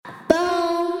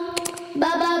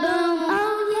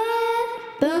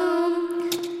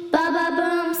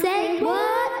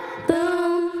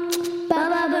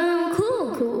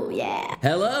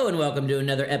welcome to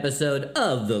another episode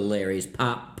of the Larry's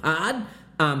Pop Pod.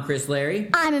 I'm Chris Larry.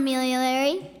 I'm Amelia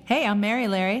Larry. Hey, I'm Mary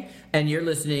Larry. And you're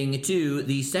listening to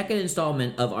the second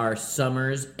installment of our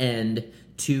Summer's End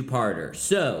two-parter.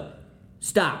 So,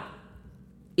 stop.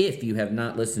 If you have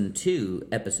not listened to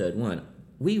episode 1,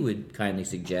 we would kindly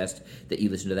suggest that you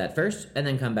listen to that first and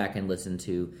then come back and listen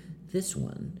to this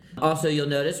one. Also, you'll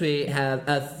notice we have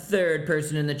a third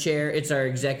person in the chair. It's our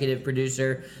executive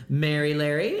producer, Mary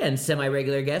Larry, and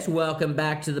semi-regular guest. Welcome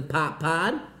back to the Pop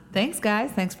Pod. Thanks,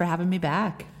 guys. Thanks for having me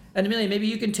back. And Amelia, maybe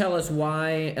you can tell us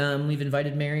why we've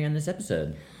invited Mary on this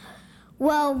episode.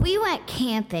 Well, we went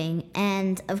camping,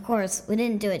 and of course, we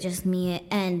didn't do it just me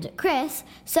and Chris,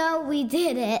 so we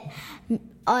did it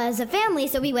as a family,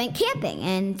 so we went camping,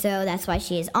 and so that's why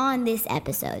she is on this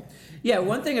episode. Yeah,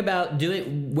 one thing about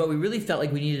doing what we really felt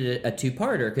like we needed a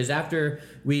two-parter, because after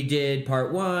we did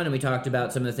part 1 and we talked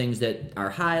about some of the things that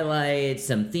are highlights,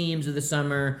 some themes of the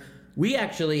summer, we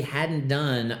actually hadn't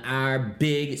done our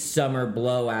big summer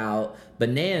blowout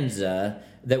bonanza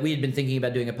that we had been thinking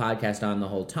about doing a podcast on the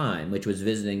whole time, which was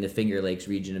visiting the Finger Lakes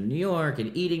region of New York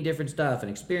and eating different stuff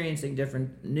and experiencing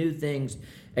different new things,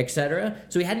 etc.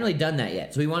 So we hadn't really done that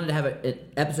yet. So we wanted to have an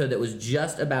episode that was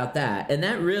just about that. And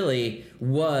that really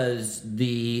was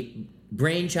the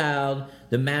brainchild,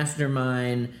 the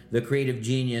mastermind, the creative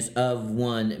genius of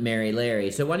one Mary Larry.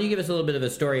 So why don't you give us a little bit of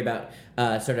a story about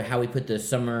sort of how we put the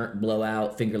summer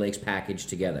blowout Finger Lakes package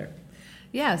together?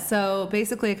 Yeah, so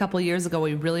basically a couple of years ago,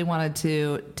 we really wanted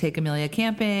to take Amelia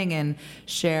camping and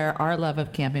share our love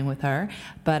of camping with her.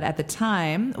 But at the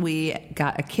time, we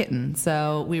got a kitten.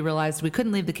 So we realized we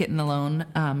couldn't leave the kitten alone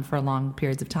for long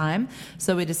periods of time.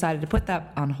 So we decided to put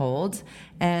that on hold.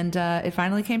 And it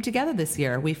finally came together this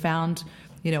year. We found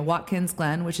Watkins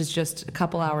Glen, which is just a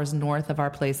couple hours north of our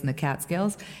place in the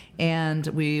Catskills. And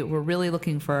we were really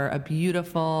looking for a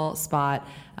beautiful spot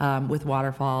with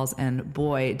waterfalls, and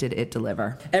boy, did it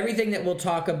deliver. Everything that we'll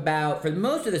talk about for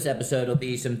most of this episode will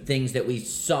be some things that we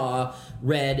saw,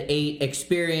 read, ate,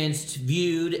 experienced,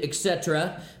 viewed,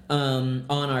 etc. On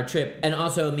our trip. And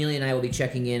also, Amelia and I will be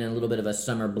checking in a little bit of a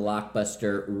summer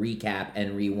blockbuster recap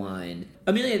and rewind.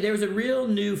 Amelia, there was a real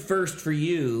new first for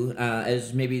you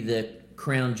as maybe the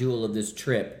crown jewel of this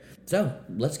trip. So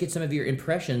let's get some of your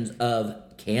impressions of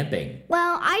camping.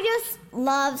 Well, I just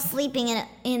love sleeping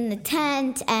in the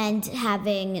tent and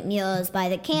having meals by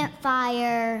the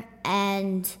campfire,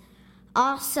 and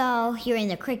also hearing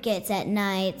the crickets at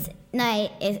night.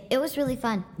 It was really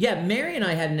fun. Yeah, Mary and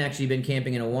I hadn't actually been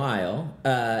camping in a while,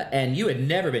 and you had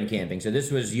never been camping, so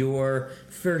this was your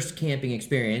first camping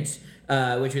experience,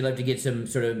 which we'd love to get some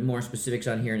sort of more specifics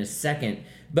on here in a second.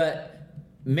 But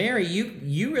Mary,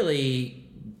 you really,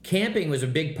 camping was a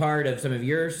big part of some of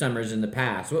your summers in the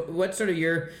past. What's sort of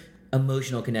your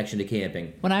emotional connection to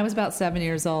camping? When I was about 7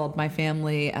 years old, my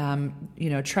family,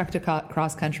 trekked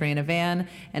across country in a van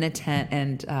and a tent,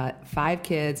 and 5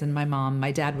 kids and my mom.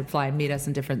 My dad would fly and meet us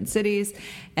in different cities,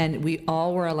 and we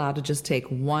all were allowed to just take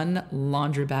one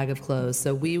laundry bag of clothes.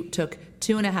 So we took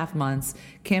 2.5 months,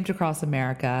 camped across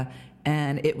America,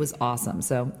 and it was awesome.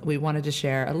 So we wanted to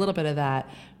share a little bit of that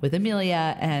with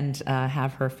Amelia and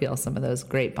have her feel some of those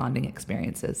great bonding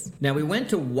experiences. Now, we went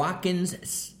to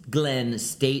Watkins Glen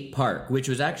State Park, which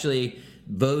was actually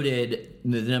voted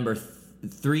the number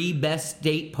 3 best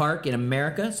state park in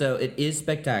America, so it is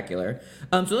spectacular.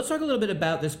 So let's talk a little bit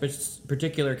about this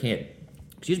particular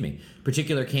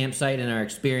campsite and our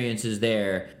experiences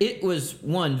there. It was,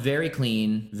 one, very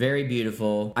clean, very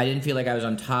beautiful. I didn't feel like I was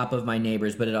on top of my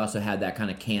neighbors, but it also had that kind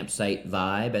of campsite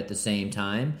vibe at the same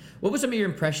time. What were some of your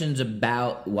impressions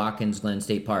about Watkins Glen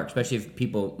State Park, especially if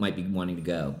people might be wanting to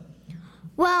go?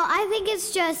 Well, I think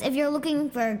it's just if you're looking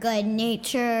for good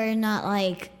nature, not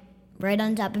like right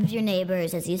on top of your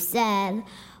neighbors, as you said.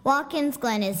 Watkins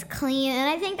Glen is clean, and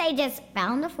I think they just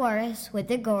found the forest with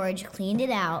the gorge, cleaned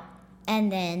it out,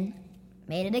 and then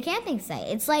made it a camping site.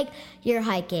 It's like you're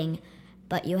hiking,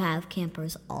 but you have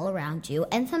campers all around you.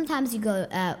 And sometimes you go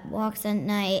at walks at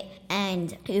night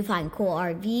and you find cool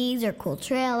RVs or cool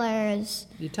trailers.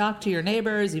 You talk to your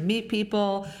neighbors, you meet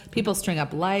people, people string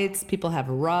up lights, people have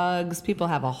rugs, people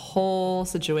have a whole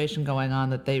situation going on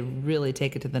that they really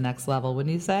take it to the next level,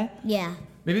 wouldn't you say? Yeah.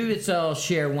 Maybe let's all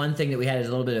share one thing that we had as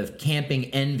a little bit of camping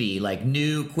envy, like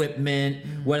new equipment,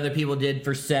 what other people did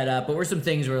for setup. What were some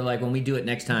things where, like, when we do it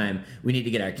next time, we need to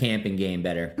get our camping game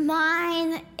better?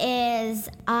 Mine is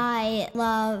I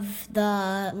love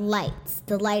the lights.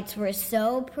 The lights were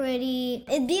so pretty.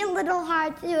 It'd be a little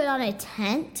hard to do it on a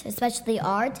tent, especially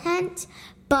our tent.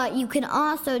 But you can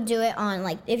also do it on,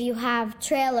 like, if you have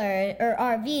trailer or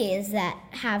RVs that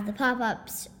have the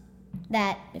pop-ups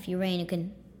that if you rain, you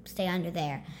can stay under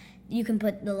there. you can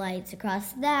put the lights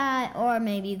across that, or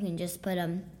maybe you can just put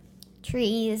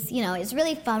trees. It's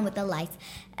really fun with the lights.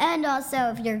 And also,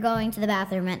 if you're going to the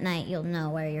bathroom at night, you'll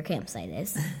know where your campsite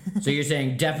is. So you're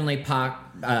saying definitely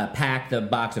pack the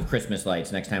box of Christmas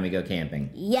lights next time we go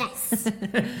camping. Yes.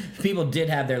 People did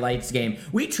have their lights game.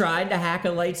 We tried to hack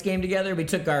a lights game together. We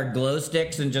took our glow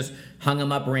sticks and just hung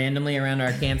them up randomly around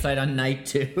our campsite on night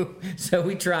 2. So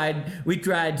we tried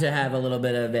to have a little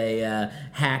bit of a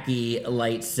hacky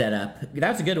light setup.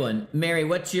 That's a good one. Mary,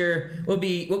 what was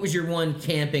your one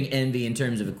camping envy in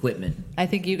terms of equipment? I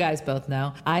think you guys both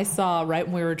know. I saw right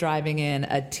when we were driving in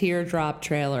a teardrop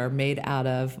trailer made out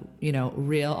of,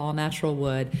 real all natural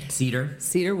wood.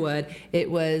 Cedar wood. It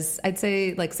was, I'd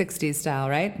say, like 60s style,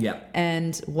 right? Yeah.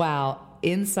 And wow.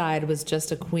 Inside was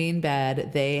just a queen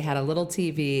bed. They had a little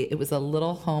TV. It was a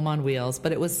little home on wheels,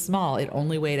 but it was small. It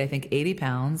only weighed, I think, 80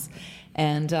 pounds.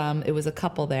 And it was a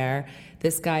couple there.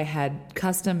 This guy had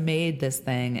custom made this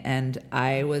thing, and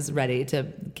I was ready to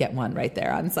get one right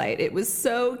there on site. It was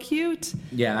so cute.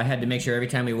 Yeah, I had to make sure every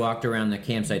time we walked around the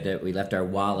campsite that we left our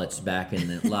wallets back in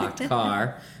the locked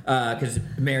car, because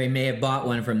Mary may have bought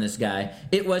one from this guy.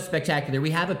 It was spectacular. We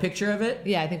have a picture of it.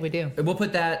 Yeah, I think we do. We'll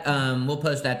put that. We'll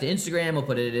post that to Instagram. We'll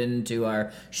put it into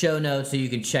our show notes so you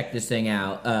can check this thing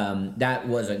out. That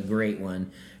was a great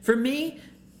one. For me,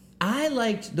 I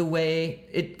liked the way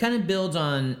it kind of builds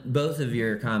on both of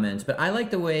your comments, but I like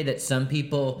the way that some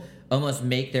people almost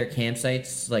make their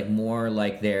campsites like more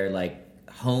like their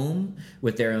home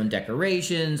with their own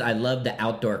decorations. I love the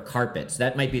outdoor carpets.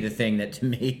 That might be the thing that to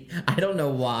me, I don't know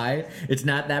why it's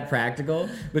not that practical,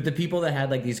 but the people that had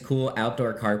like these cool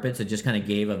outdoor carpets that just kind of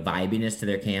gave a vibiness to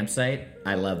their campsite,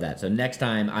 I love that. So next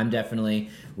time I'm definitely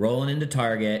rolling into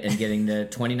Target and getting the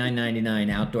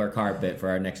 $29.99 outdoor carpet for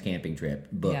our next camping trip.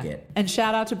 Book it. And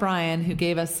shout out to Brian, who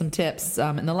gave us some tips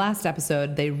in the last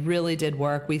episode. They really did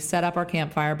work. We set up our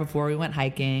campfire before we went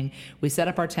hiking. We set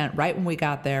up our tent right when we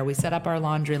got there. We set up our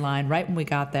laundry line right when we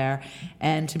got there.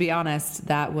 And to be honest,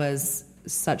 that was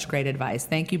such great advice.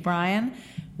 Thank you, Brian.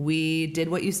 We did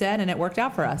what you said, and it worked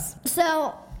out for us.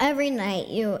 So every night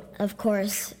you, of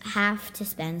course, have to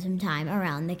spend some time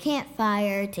around the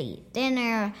campfire to eat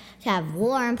dinner, to have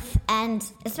warmth, and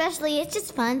especially it's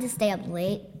just fun to stay up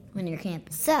late when you're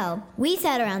camping. So we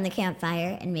sat around the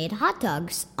campfire and made hot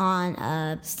dogs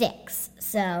on sticks.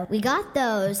 So we got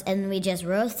those and we just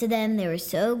roasted them. They were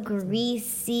so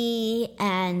greasy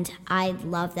and I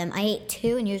love them. I ate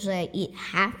 2 and usually I eat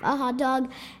half a hot dog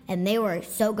and they were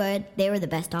so good. They were the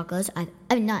best tacos.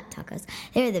 Not tacos.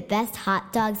 They were the best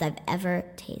hot dogs I've ever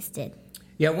tasted.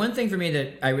 Yeah, one thing for me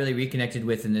that I really reconnected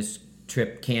with in this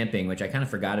trip camping, which I kind of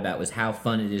forgot about, was how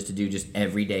fun it is to do just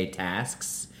everyday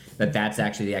tasks. That's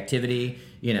actually the activity,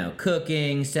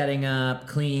 cooking, setting up,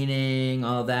 cleaning,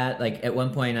 all that. Like at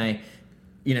one point I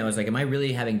was like, am I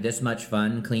really having this much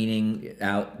fun cleaning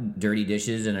out dirty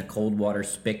dishes in a cold water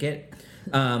spigot?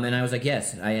 And I was like,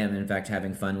 yes, I am in fact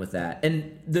having fun with that.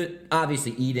 And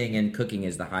obviously eating and cooking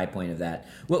is the high point of that.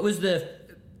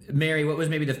 Mary, what was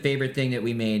maybe the favorite thing that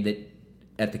we made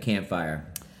at the campfire?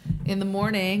 In the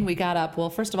morning, we got up. Well,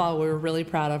 first of all, we were really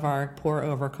proud of our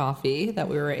pour-over coffee that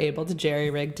we were able to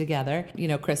jerry-rig together.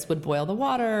 Chris would boil the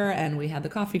water, and we had the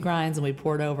coffee grinds, and we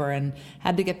poured over and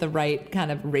had to get the right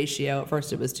kind of ratio. At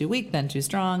first, it was too weak, then too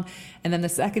strong. And then the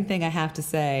second thing I have to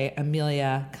say,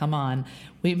 Amelia, come on.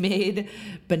 We made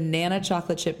banana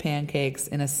chocolate chip pancakes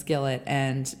in a skillet,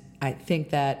 and I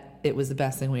think that it was the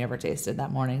best thing we ever tasted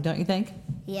that morning. Don't you think?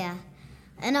 Yeah.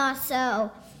 And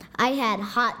also, I had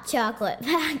hot chocolate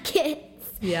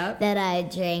packets that I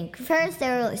drank. First, they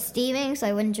were steaming, so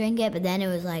I wouldn't drink it, but then it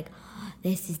was like,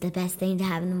 this is the best thing to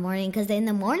have in the morning, because in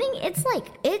the morning,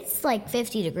 it's like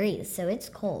 50 degrees, so it's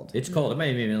cold. It's cold. It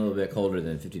might be even a little bit colder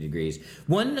than 50 degrees.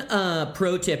 One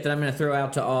pro tip that I'm going to throw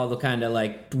out to all the kind of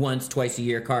like once, twice a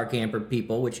year car camper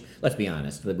people, which, let's be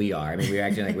honest, we are. I mean, we're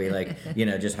acting like we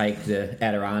just hiked the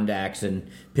Adirondacks and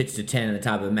pitched a tent on the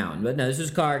top of a mountain. But no, this is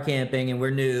car camping, and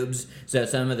we're noobs, so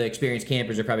some of the experienced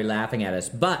campers are probably laughing at us.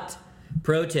 But,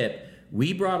 pro tip,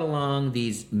 we brought along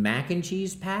these mac and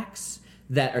cheese packs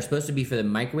that are supposed to be for the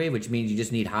microwave, which means you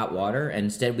just need hot water. And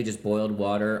instead, we just boiled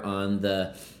water on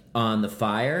the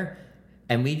fire,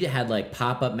 and we had like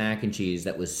pop-up mac and cheese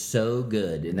that was so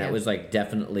good, and that was like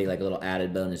definitely like a little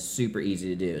added bonus, super easy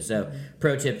to do. So,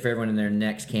 pro tip for everyone in their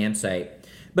next campsite.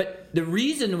 But the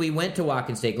reason we went to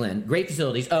Watkins State Glen, great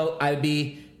facilities. Oh, I would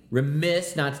be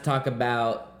remiss not to talk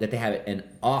about that they have an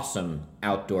awesome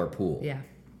outdoor pool. Yeah,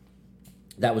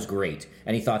 that was great.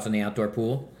 Any thoughts on the outdoor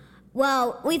pool?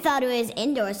 Well, we thought it was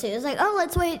indoor, so it was like, oh,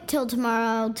 let's wait till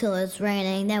tomorrow, till it's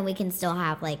raining, then we can still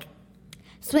have, like,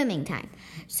 swimming time.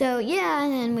 So yeah,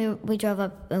 and then we drove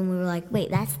up and we were like,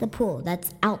 wait, that's the pool.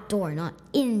 That's outdoor, not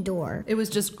indoor. It was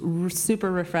just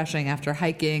super refreshing after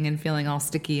hiking and feeling all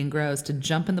sticky and gross to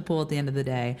jump in the pool at the end of the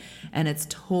day. And it's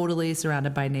totally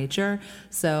surrounded by nature.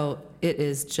 So it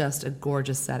is just a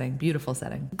gorgeous setting, beautiful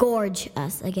setting. Gorge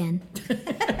us again.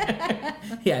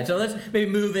 Yeah, so let's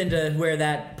maybe move into where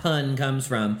that pun comes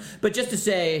from. But just to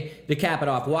say, to cap it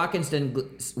off, Watkins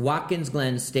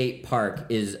Glen State Park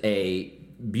is a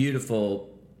beautiful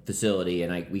facility,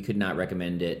 and we could not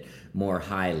recommend it more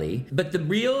highly. But the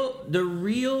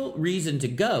real reason to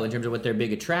go in terms of what their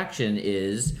big attraction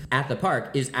is at the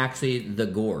park is actually the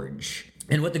gorge.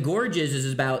 And what the gorge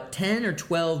is about 10 or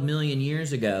 12 million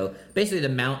years ago, basically the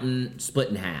mountain split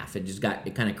in half.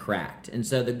 It kind of cracked. And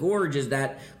so the gorge is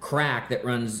that crack that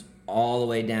runs all the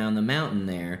way down the mountain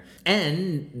there.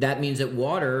 And that means that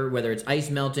water, whether it's ice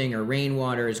melting or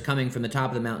rainwater, is coming from the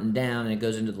top of the mountain down, and it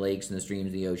goes into the lakes and the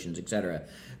streams, the oceans, etc.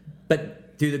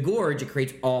 But through the gorge, it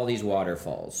creates all these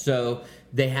waterfalls. So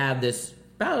they have this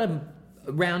about a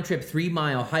round trip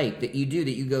 3-mile hike that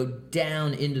you go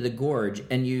down into the gorge,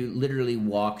 and you literally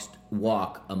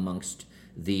walk amongst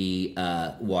the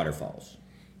waterfalls.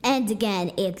 And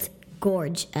again, it's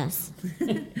gorgeous.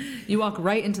 You walk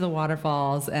right into the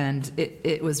waterfalls, and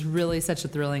it was really such a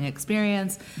thrilling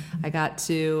experience. I got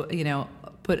to,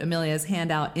 put Amelia's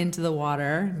hand out into the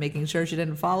water, making sure she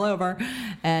didn't fall over,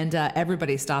 and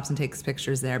everybody stops and takes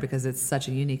pictures there because it's such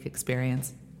a unique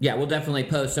experience. Yeah, we'll definitely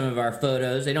post some of our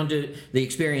photos. They don't do the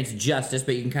experience justice,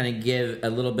 but you can kind of give a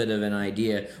little bit of an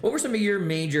idea. What were some of your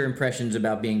major impressions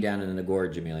about being down in the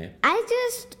gorge, Amelia?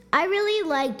 I really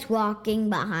liked walking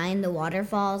behind the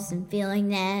waterfalls and feeling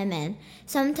them, and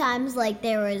sometimes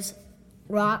there was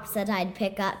rocks that I'd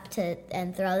pick up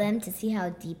and throw them to see how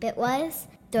deep it was.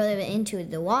 Throw them into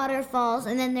the waterfalls,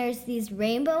 and then there's these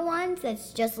rainbow ones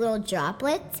that's just little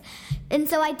droplets. And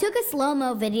so I took a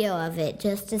slow-mo video of it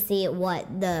just to see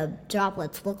what the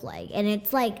droplets look like. And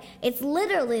it's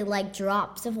literally like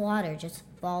drops of water just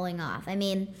falling off. I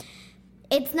mean,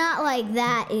 it's not like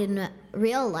that in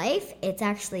real life. It's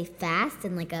actually fast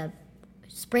and like a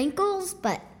sprinkles,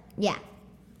 but yeah.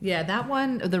 Yeah, that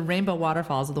one, the Rainbow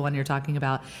Waterfalls is the one you're talking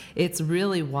about. It's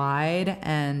really wide,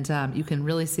 and you can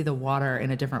really see the water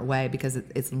in a different way because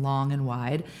it's long and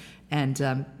wide.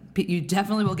 And you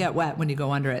definitely will get wet when you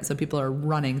go under it, so people are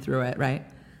running through it, right?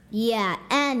 Yeah,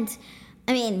 and,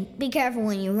 I mean, be careful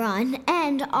when you run.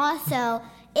 And also,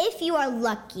 if you are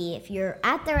lucky, if you're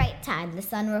at the right time, the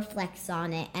sun reflects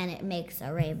on it, and it makes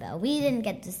a rainbow. We didn't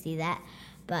get to see that,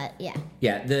 but yeah.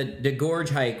 Yeah, the gorge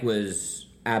hike was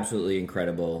absolutely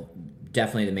incredible.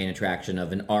 Definitely the main attraction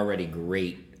of an already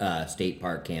great state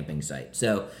park camping site.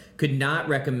 So could not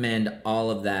recommend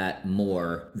all of that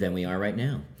more than we are right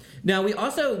now. Now,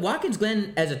 Watkins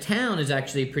Glen as a town is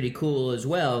actually pretty cool as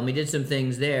well, and we did some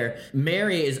things there.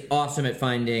 Mary is awesome at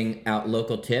finding out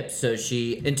local tips, so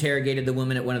she interrogated the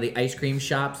woman at one of the ice cream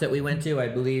shops that we went to. I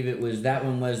believe that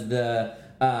one was the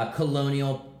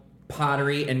Colonial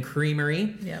Pottery and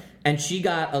Creamery. Yep. And she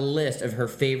got a list of her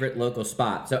favorite local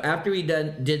spots. So after we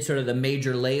did sort of the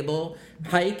major label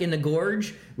hike in the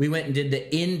gorge, we went and did the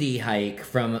indie hike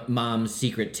from Mom's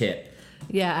secret tip.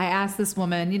 Yeah, I asked this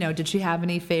woman, did she have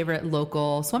any favorite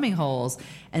local swimming holes?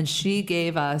 And she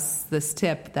gave us this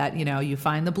tip that, you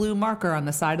find the blue marker on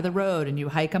the side of the road and you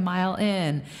hike a mile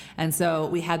in. And so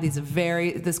we had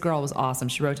this girl was awesome.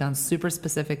 She wrote down super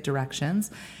specific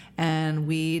directions. And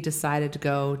we decided to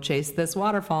go chase this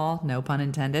waterfall, no pun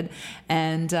intended.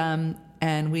 And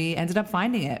we ended up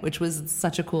finding it, which was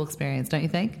such a cool experience, don't you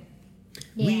think?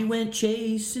 Yeah. We went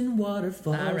chasing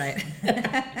waterfalls. All right.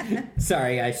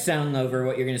 Sorry, I sound over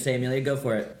what you're going to say, Amelia. Go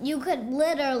for it. You could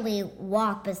literally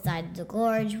walk beside the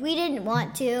gorge. We didn't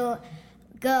want to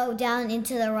go down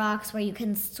into the rocks where you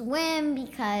can swim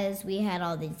because we had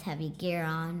all these heavy gear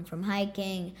on from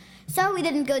hiking. So we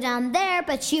didn't go down there,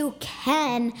 but you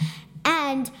can.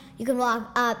 And you can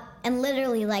walk up and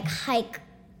literally hike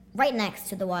right next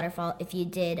to the waterfall if you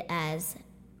did as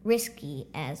risky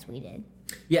as we did.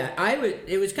 Yeah,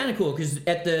 it was kind of cool because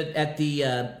at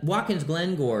the Watkins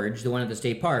Glen Gorge, the one at the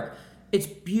state park, it's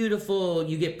beautiful.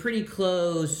 You get pretty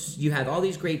close. You have all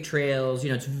these great trails.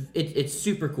 It's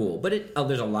super cool. But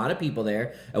there's a lot of people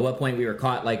there. At one point, we were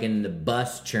caught in the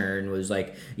bus churn. Was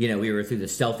we were through the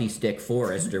selfie stick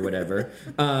forest or whatever.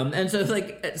 And so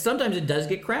sometimes it does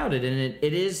get crowded, and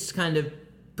it is kind of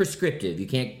prescriptive. You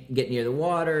can't get near the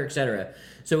water, etc.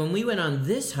 So when we went on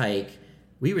this hike,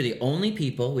 we were the only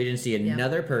people. We didn't see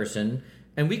another person,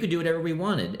 and we could do whatever we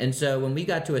wanted. And so when we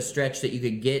got to a stretch that you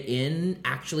could get in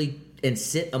actually and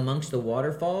sit amongst the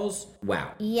waterfalls.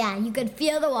 Wow. Yeah, you could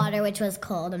feel the water, which was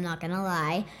cold, I'm not gonna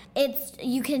lie.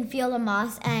 You can feel the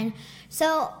moss, and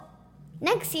so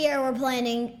next year we're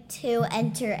planning to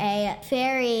enter a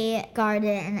fairy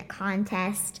garden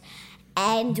contest,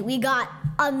 and we got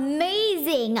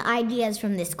amazing ideas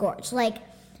from this gorge. Like,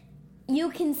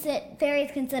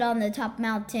 fairies can sit on the top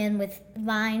mountain with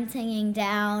vines hanging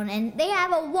down, and they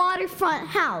have a waterfront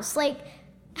house. Like,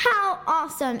 how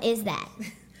awesome is that?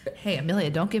 Hey,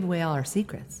 Amelia, don't give away all our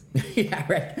secrets. Yeah,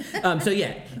 right. So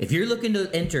yeah, if you're looking to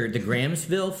enter the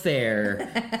Grahamsville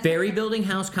Fair Fairy Building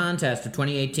House Contest of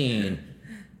 2018,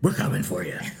 we're coming for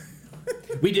you.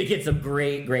 We did get some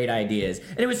great ideas.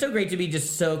 And it was so great to be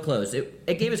just so close.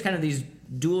 It gave us kind of these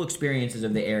dual experiences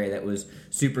of the area that was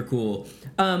super cool.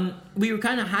 We were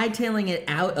kind of hightailing it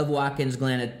out of Watkins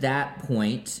Glen at that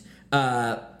point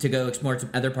to go explore some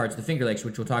other parts of the Finger Lakes,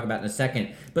 which we'll talk about in a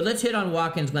second. But let's hit on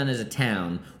Watkins Glen as a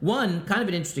town. One, kind of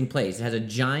an interesting place. It has a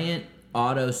giant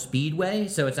auto speedway,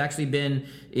 so it's actually been,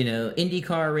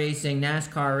 IndyCar racing,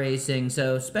 NASCAR racing.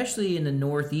 So especially in the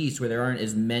Northeast, where there aren't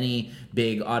as many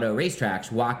big auto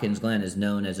racetracks, Watkins Glen is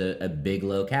known as a big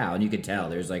locale, and you could tell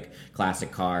there's like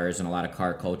classic cars and a lot of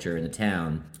car culture in the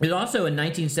town. It also in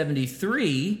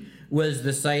 1973 was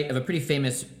the site of a pretty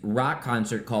famous rock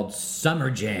concert called Summer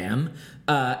Jam,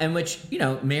 in which,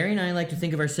 Mary and I like to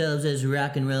think of ourselves as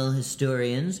rock and roll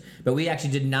historians, but we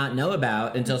actually did not know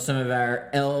about until some of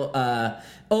our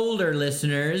older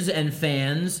listeners and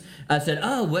fans said,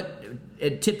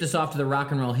 it tipped us off to the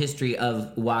rock and roll history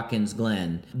of Watkins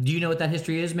Glen. Do you know what that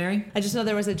history is, Mary? I just know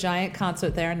there was a giant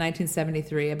concert there in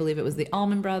 1973. I believe it was the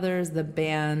Allman Brothers, the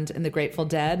band, and the Grateful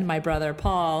Dead. My brother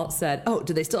Paul said,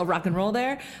 do they still have rock and roll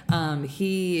there?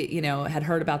 He, had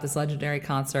heard about this legendary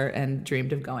concert and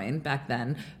dreamed of going back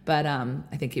then, but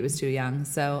I think he was too young.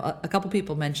 So a couple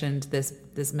people mentioned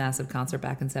this massive concert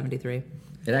back in 73.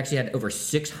 It actually had over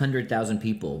 600,000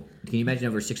 people. Can you imagine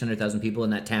over 600,000 people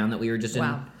in that town that we were just in?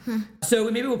 Wow.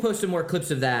 So maybe we'll post some more clips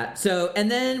of that. So,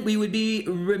 and then we would be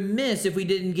remiss if we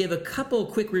didn't give a couple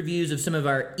quick reviews of some of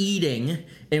our eating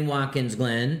in Watkins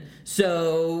Glen.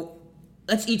 So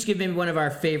let's each give maybe one of our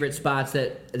favorite spots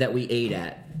that we ate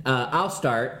at. I'll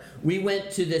start. We went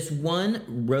to this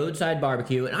one roadside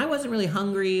barbecue, and I wasn't really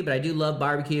hungry, but I do love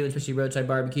barbecue, especially roadside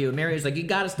barbecue. And Mary was like, you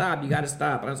gotta stop. And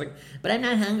I was like, but I'm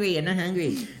not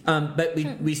hungry. But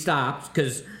we stopped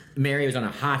because Mary was on a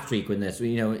hot streak with this.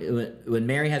 When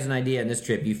Mary has an idea on this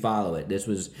trip, you follow it. This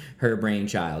was her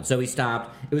brainchild. So we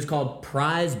stopped. It was called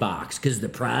Prize Box because the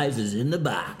prize is in the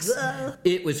box.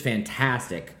 It was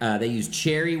fantastic. They used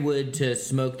cherry wood to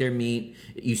smoke their meat.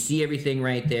 You see everything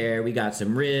right there. We got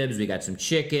some ribs. We got some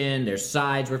chicken. Their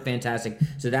sides were fantastic.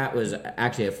 So that was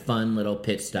actually a fun little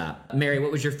pit stop. Mary,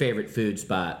 what was your favorite food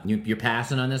spot? You're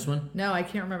passing on this one? No, I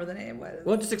can't remember the name.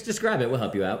 Well, just describe it. We'll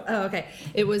help you out. Oh, okay.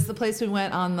 It was the place we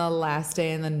went on the last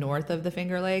day in the north of the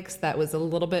Finger Lakes. That was a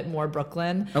little bit more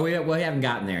Brooklyn. Oh, we haven't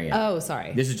gotten there yet. Oh,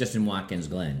 sorry. This is just in Watkins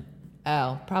Glen.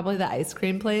 Oh, probably the ice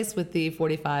cream place with the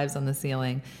 45s on the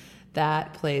ceiling.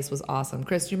 That place was awesome.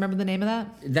 Chris, do you remember the name of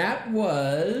that? That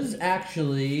was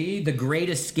actually The Great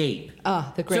Escape.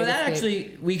 Oh, The Great Escape. So that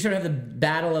actually, we sort of have the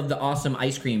battle of the awesome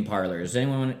ice cream parlors.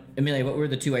 Amelia, what were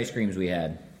the two ice creams we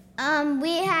had?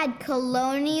 We had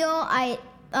Colonial,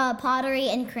 Pottery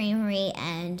and Creamery,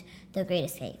 and The Great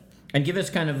Escape. And give us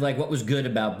kind of like what was good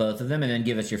about both of them, and then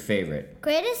give us your favorite.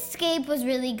 Great Escape was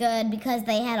really good because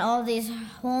they had all these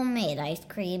homemade ice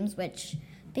creams, which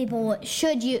people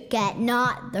should get,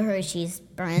 not the Hershey's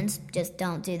brands. Just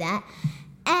don't do that.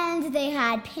 And they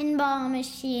had pinball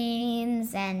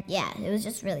machines, and yeah, it was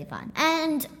just really fun.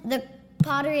 And the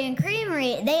Pottery and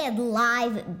Creamery, they had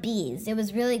live bees. It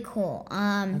was really cool.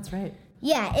 That's right.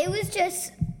 Yeah, it was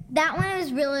just, that one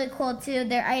was really cool too.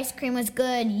 Their ice cream was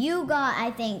good. You got,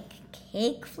 I think,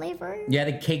 cake flavor? Yeah,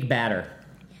 the cake batter.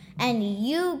 And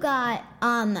you got,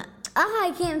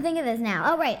 I can't think of this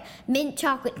now. Oh, right. Mint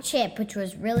chocolate chip, which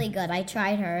was really good. I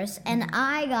tried hers. And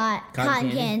I got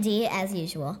cotton candy, as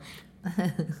usual.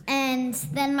 And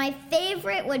then my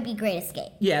favorite would be Great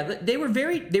Escape. Yeah, they were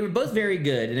both very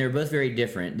good, and they were both very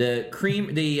different. The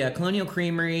Colonial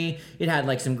Creamery, it had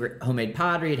like some homemade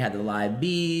pottery. It had the live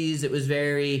bees. It was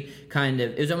very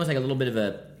it was almost like a little bit of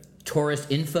a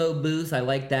tourist info booth. I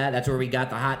like that. That's where we got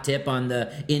the hot tip on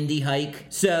the Indy hike.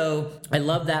 So I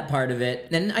love that part of it.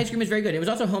 And ice cream was very good. It was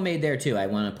also homemade there too, I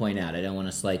want to point out. I don't want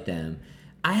to slight them.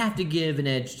 I have to give an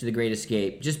edge to the Great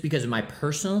Escape just because of my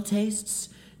personal tastes.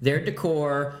 Their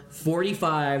decor,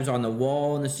 45s on the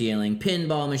wall and the ceiling,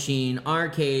 pinball machine,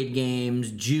 arcade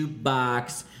games,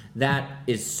 jukebox. That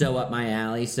is so up my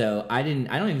alley. So I don't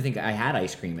even think I had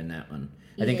ice cream in that one.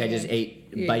 I think I just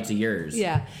ate bites of yours.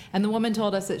 Yeah, and the woman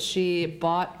told us that she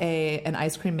bought an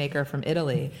ice cream maker from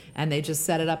Italy, and they just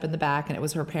set it up in the back, and it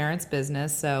was her parents'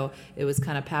 business, so it was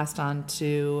kind of passed on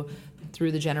through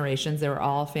the generations. They were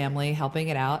all family helping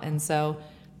it out, and so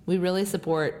we really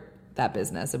support that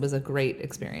business. It was a great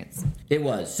experience. It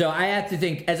was. So I have to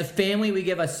think, as a family, we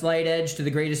give a slight edge to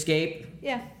The Great Escape.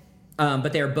 Yeah.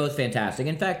 But they are both fantastic.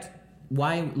 In fact,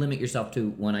 why limit yourself to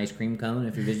one ice cream cone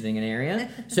if you're visiting an area?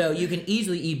 So you can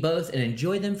easily eat both and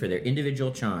enjoy them for their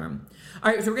individual charm.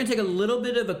 All right, so we're going to take a little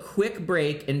bit of a quick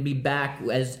break and be back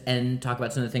and talk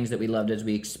about some of the things that we loved as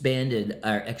we expanded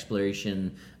our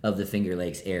exploration of the Finger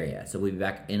Lakes area. So we'll be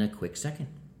back in a quick second.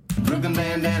 Brooklyn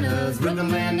bandanas, get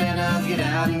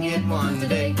out and get one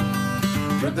today.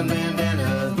 Brooklyn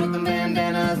bandanas,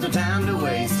 no time to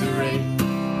waste, hooray.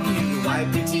 You can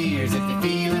wipe your tears if you're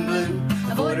feeling blue.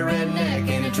 Avoid a redneck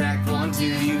and attract one too.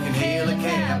 You can hail a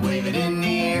cab, wave it in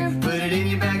the air, put it in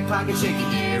your back pocket, shake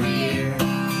it year to year. You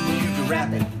can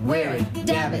wrap it, wear it,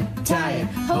 dab it, tie it,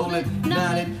 hold it,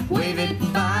 knot it, wave it,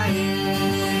 buy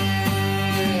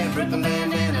it. Brooklyn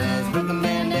bandanas,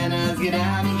 get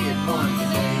out and get one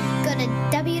today. Go to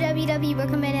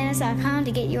www.brooklynbandanas.com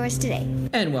to get yours today.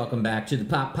 And welcome back to the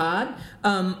Pop Pod.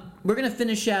 We're going to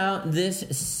finish out this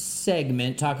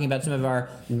segment talking about some of our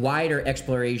wider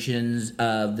explorations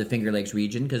of the Finger Lakes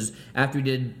region, because after we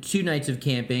did 2 nights of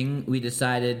camping, we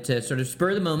decided to sort of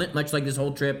spur the moment, much like this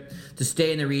whole trip, to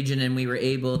stay in the region, and we were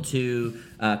able to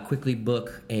quickly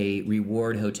book a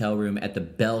reward hotel room at the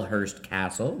Bellhurst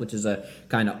Castle, which is a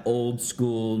kind of old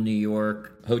school New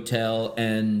York hotel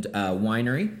and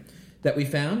winery that we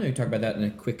found. We'll talk about that in a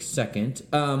quick second.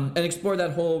 And explore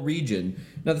that whole region.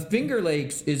 Now, the Finger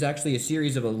Lakes is actually a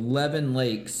series of 11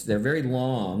 lakes. They're very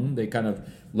long. They kind of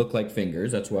look like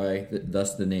fingers. That's why,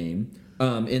 thus the name.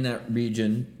 In that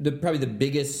region, probably the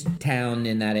biggest town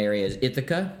in that area is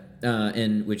Ithaca,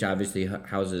 which obviously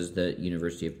houses the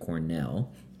University of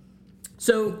Cornell.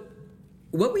 So,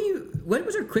 what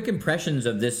was your quick impressions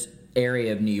of this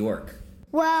area of New York?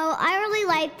 Well, I really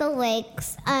like the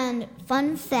lakes, and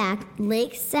fun fact,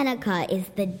 Lake Seneca is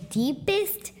the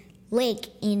deepest lake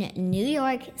in New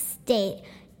York State.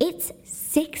 It's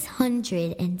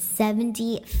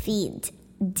 670 feet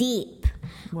deep,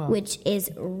 Wow. which is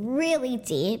really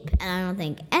deep, and I don't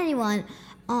think anyone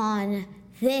on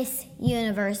this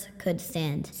universe could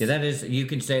stand. Yeah, that is, you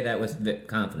can say that with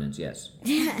confidence, yes.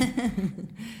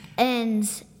 And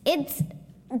it's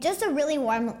just a really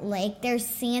warm lake. There's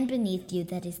sand beneath you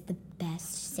that is the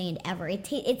best sand ever.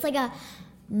 It's like a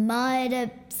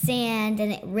mud sand,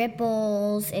 and it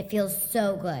ripples. It feels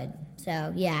so good.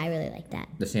 So, yeah, I really like that.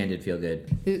 The sand did feel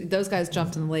good. Those guys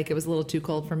jumped in the lake. It was a little too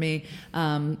cold for me.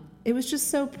 It was just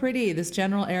so pretty, this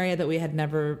general area that we had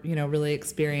never, really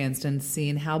experienced, and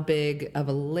seen how big of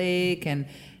a lake and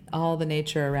all the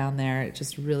nature around there. It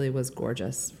just really was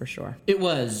gorgeous, for sure. It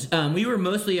was. We were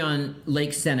mostly on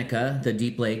Lake Seneca, the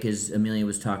deep lake, as Amelia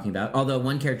was talking about. Although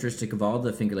one characteristic of all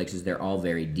the Finger Lakes is they're all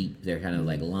very deep. They're kind of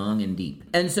like long and deep.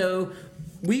 And so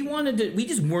we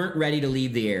just weren't ready to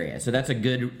leave the area. So that's a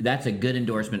good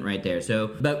endorsement right there.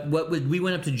 So, but we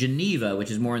went up to Geneva,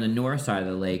 which is more on the north side of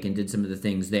the lake, and did some of the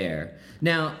things there.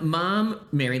 Now,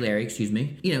 Mary Larry,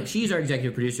 she's our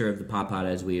executive producer of the Pop Pod,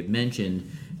 as we have mentioned,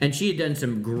 and she had done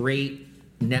some great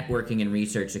networking and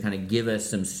research to kind of give us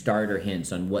some starter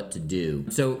hints on what to do.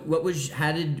 So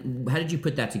how did you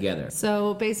put that together?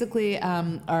 So basically,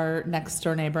 our next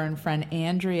door neighbor and friend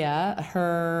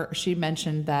Andrea, she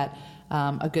mentioned that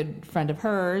a good friend of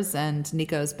hers and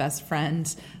Nico's best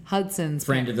friend, Hudson's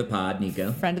friend of the pod,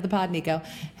 Nico.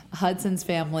 Hudson's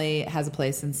family has a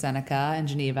place in Seneca and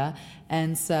Geneva,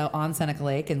 and so on Seneca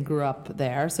Lake, and grew up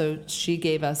there. So she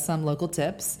gave us some local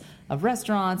tips of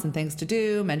restaurants and things to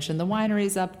do, mentioned the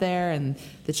wineries up there and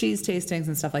the cheese tastings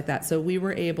and stuff like that. So we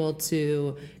were able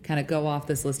to kind of go off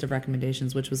this list of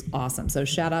recommendations, which was awesome. So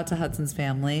shout out to Hudson's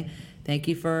family. Thank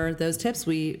you for those tips.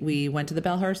 We went to the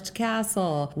Bellhurst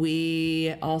Castle.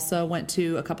 We also went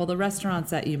to a couple of the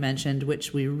restaurants that you mentioned,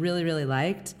 which we really, really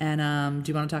liked. And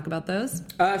do you want to talk about those?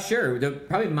 Sure.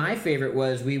 Probably my favorite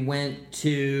was we went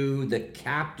to the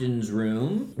Captain's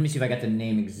Room. Let me see if I got the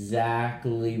name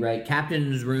exactly right.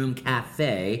 Captain's Room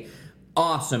Cafe.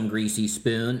 Awesome greasy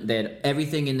spoon. They had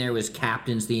everything in there was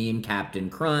Captain's theme. Captain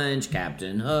Crunch,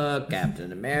 Captain Hook,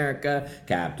 Captain America,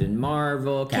 Captain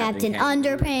Marvel, Captain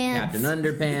Underpants. Captain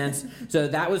Underpants. So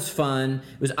that was fun.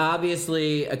 It was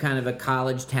obviously a kind of a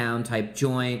college town type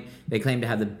joint. They claim to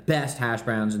have the best hash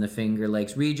browns in the Finger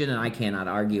Lakes region, and I cannot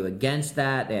argue against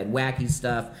that. They had wacky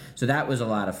stuff, so that was a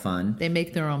lot of fun. They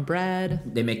make their own bread.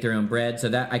 So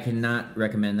that I cannot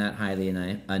recommend that highly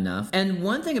enough. And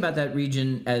one thing about that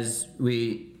region, as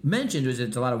we mentioned, was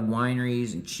it's a lot of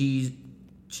wineries and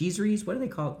cheeseries. What do they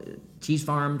call it? Cheese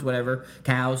farms, whatever,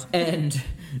 cows, and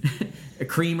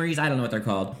creameries. I don't know what they're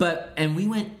called. And we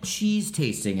went cheese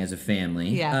tasting as a family.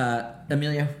 Yeah.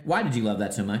 Amelia, why did you love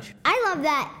that so much? I love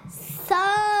that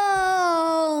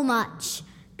so much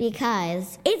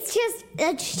because it's just,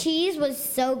 the cheese was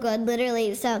so good,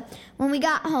 literally. So when we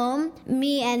got home,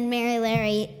 me and Mary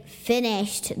Larry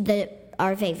finished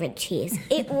our favorite cheese.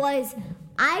 It was,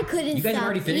 I couldn't stop eating it. You guys have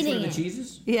already finished one of the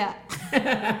cheeses? Yeah.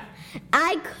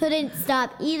 I couldn't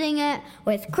stop eating it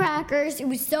with crackers. It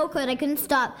was so good, I couldn't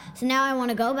stop. So now I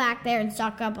want to go back there and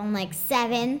stock up on like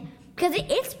 7, because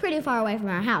it's pretty far away from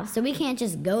our house, so we can't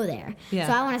just go there. Yeah.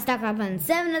 So I want to stock up on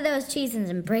 7 of those cheeses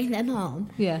and bring them home.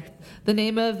 Yeah. The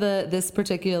name of this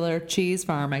particular cheese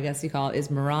farm, I guess you call it,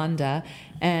 is Miranda,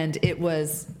 and it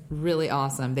was really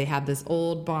awesome. They have this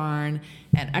old barn,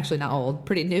 and actually not old,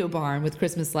 pretty new barn with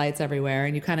Christmas lights everywhere,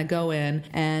 and you kind of go in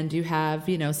and you have,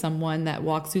 someone that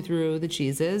walks you through the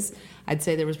cheeses. I'd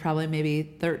say there was probably maybe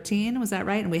 13, was that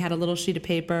right? And we had a little sheet of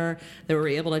paper that we were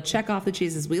able to check off the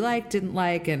cheeses we liked, didn't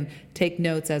like, and take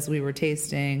notes as we were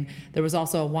tasting. There was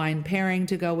also a wine pairing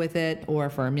to go with it, or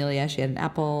for Amelia, she had an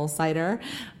apple cider,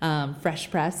 fresh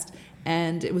pressed.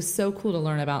 And it was so cool to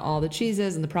learn about all the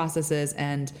cheeses and the processes,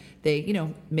 and they,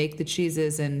 make the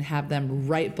cheeses and have them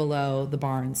right below the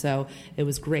barn. So it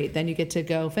was great. Then you get to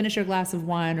go finish your glass of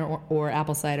wine or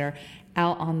apple cider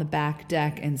out on the back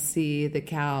deck and see the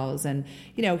cows and,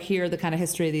 hear the kind of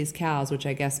history of these cows, which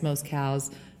I guess most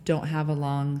cows don't have a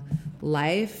long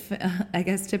life, I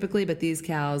guess typically, but these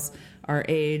cows are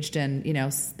aged, and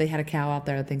they had a cow out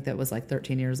there I think that was like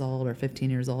 13 years old or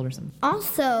 15 years old or something.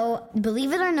 Also,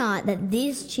 believe it or not, that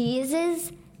these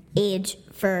cheeses age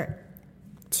for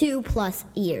 2+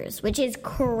 years, which is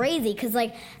crazy, because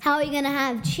how are you going to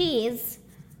have cheese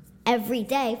every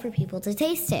day for people to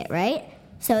taste it, right?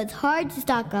 So it's hard to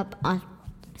stock up on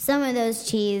some of those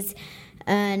cheese.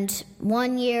 And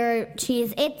 1 year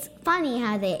cheese, it's funny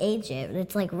how they age it.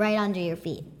 It's right under your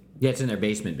feet. Yeah, it's in their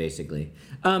basement, basically.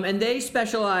 And they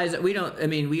specialize, we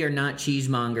are not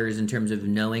cheesemongers in terms of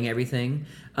knowing everything.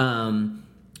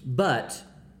 But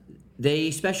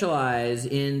they specialize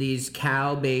in these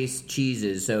cow-based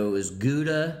cheeses. So it was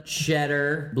Gouda,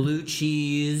 cheddar, blue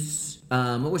cheese.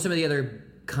 What were some of the other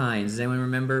kinds? Does anyone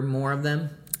remember more of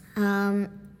them?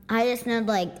 I just know,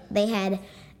 they had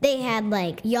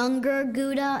younger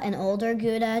Gouda and older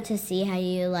Gouda to see how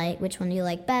you which one you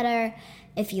like better,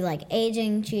 if you like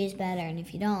aging cheese better, and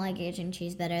if you don't like aging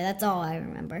cheese better. That's all I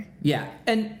remember. Yeah,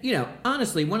 and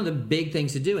honestly, one of the big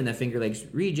things to do in that Finger Lakes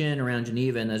region around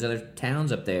Geneva and those other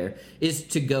towns up there is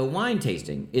to go wine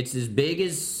tasting. It's as big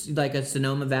as a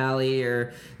Sonoma Valley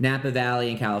or Napa Valley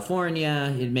in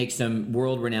California. It makes some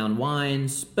world-renowned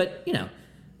wines, but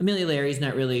Amelia Larry's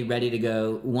not really ready to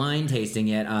go wine tasting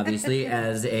yet, obviously,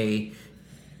 as a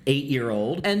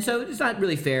 8-year-old. And so it's not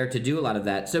really fair to do a lot of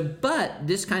that. So, but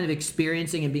this kind of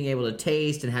experiencing and being able to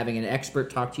taste and having an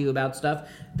expert talk to you about stuff,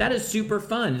 that is super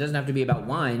fun. It doesn't have to be about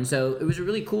wine. So it was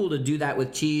really cool to do that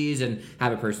with cheese and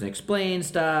have a person explain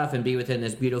stuff and be within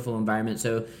this beautiful environment.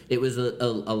 So it was a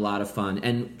lot of fun.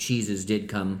 And cheeses did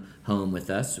come home with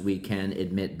us. We can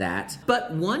admit that.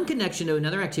 But one connection to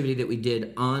another activity that we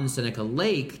did on Seneca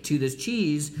Lake to this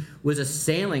cheese was a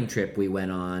sailing trip we went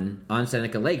on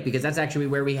Seneca Lake, because that's actually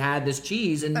where we had this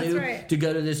cheese and knew to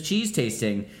go to this cheese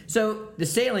tasting. So the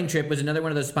sailing trip was another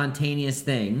one of those spontaneous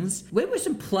things. What were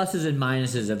some pluses and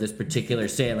minuses of this particular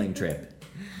sailing trip?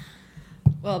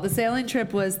 Well, the sailing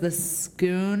trip was the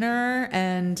schooner,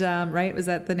 and right, was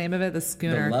that the name of it? The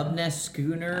schooner, the Love Nest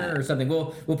schooner, or something.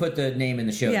 We'll put the name in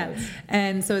the show notes.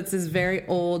 And so it's this very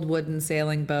old wooden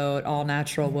sailing boat, all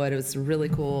natural wood. It was really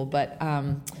cool, but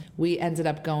we ended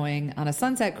up going on a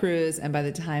sunset cruise, and by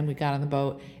the time we got on the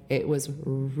boat, it was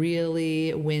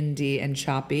really windy and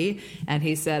choppy, and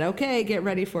he said, okay, get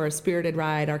ready for a spirited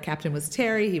ride. Our captain was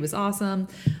Terry. He was awesome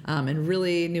and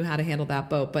really knew how to handle that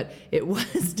boat, but it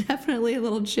was definitely a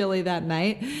little chilly that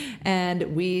night,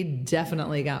 and we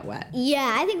definitely got wet.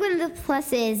 Yeah, I think one of the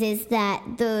pluses is that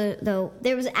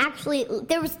there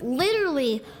was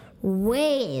literally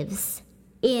waves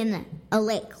in a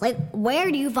lake. Where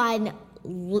do you find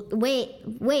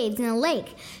waves in a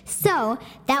lake? So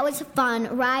that was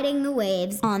fun, riding the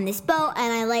waves on this boat,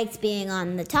 and I liked being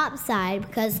on the top side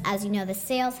because, as you know, the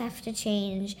sails have to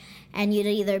change, and you'd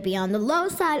either be on the low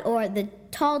side or the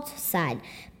tall side.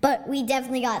 But we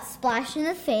definitely got splashed in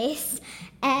the face.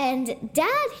 And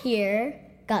Dad here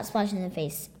got splashed in the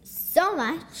face so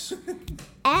much.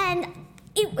 And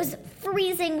it was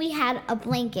freezing. We had a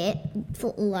blanket,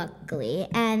 luckily.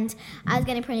 And I was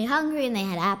getting pretty hungry, and they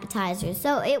had appetizers.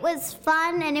 So it was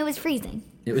fun, and it was freezing.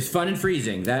 It was fun and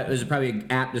freezing. That was probably an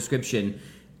apt description.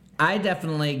 I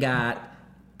definitely got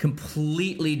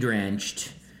completely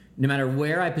drenched. No matter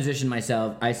where I positioned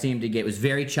myself, I seemed to get, it was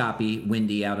very choppy,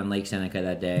 windy out on Lake Seneca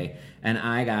that day, and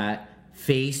I got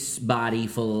face, body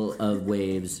full of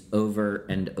waves over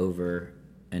and over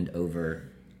and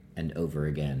over and over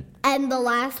again. And the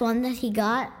last one that he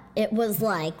got, it was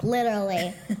like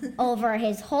literally over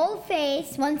his whole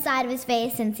face, one side of his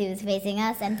face since he was facing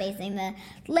us and facing the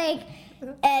lake,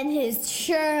 and his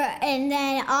shirt, and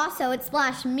then also it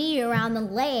splashed me around the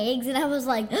legs, and I was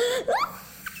like,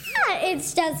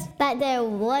 it's just that day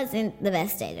wasn't the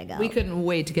best day to go. We couldn't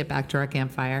wait to get back to our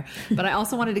campfire. But I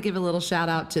also wanted to give a little shout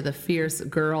out to the fierce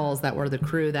girls that were the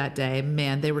crew that day.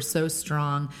 Man, they were so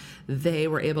strong. They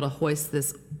were able to hoist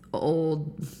this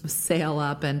old sail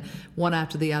up, and one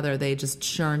after the other, they just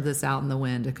churned this out in the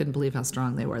wind. I couldn't believe how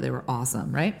strong they were. They were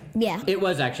awesome, right? Yeah. It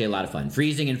was actually a lot of fun.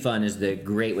 Freezing and fun is the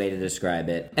great way to describe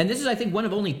it. And this is, I think, one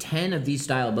of only 10 of these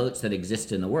style boats that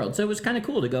exist in the world. So it was kind of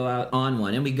cool to go out on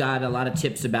one. And we got a lot of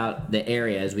tips about the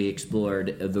area as we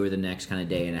explored over the next kind of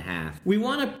day and a half. We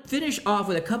want to finish off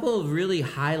with a couple of really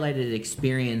highlighted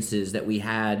experiences that we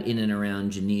had in and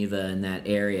around Geneva and that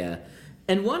area.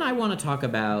 And one I want to talk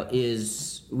about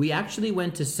is we actually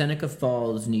went to Seneca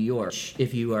Falls, New York.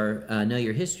 If you know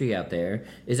your history out there,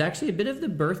 is actually a bit of the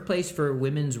birthplace for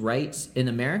women's rights in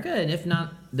America, and if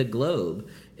not the globe.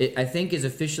 It, I think, is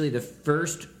officially the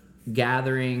first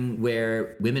gathering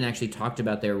where women actually talked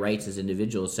about their rights as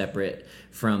individuals separate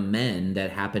from men that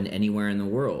happened anywhere in the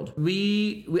world.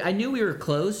 I knew we were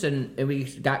close, and we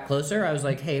got closer. I was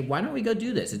like, hey, why don't we go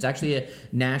do this? It's actually a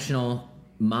national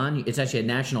it's actually a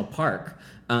national park,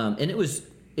 and it was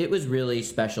really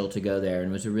special to go there, and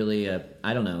it was a really it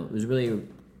was a really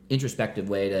introspective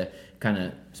way to kind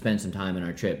of spend some time on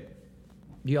our trip.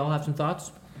 Do you all have some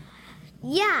thoughts?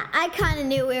 Yeah, I kind of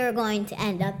knew we were going to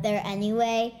end up there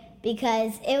anyway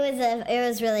because it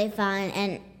was really fun,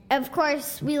 and of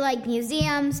course we like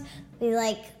museums, we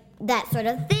like that sort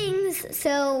of things,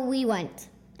 so we went.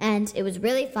 And it was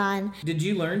really fun. Did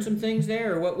you learn some things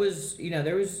there? Or what was,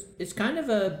 it's kind of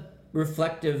a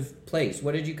reflective place.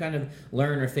 What did you kind of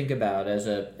learn or think about as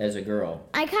a girl?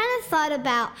 I kind of thought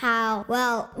about how,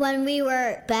 well, when we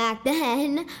were back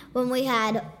then,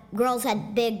 when girls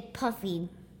had big puffy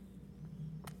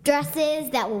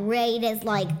dresses that were rated as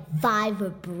like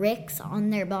 5 bricks on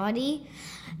their body.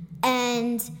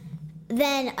 And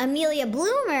then Amelia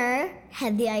Bloomer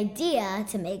had the idea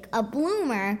to make a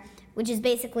bloomer, which is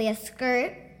basically a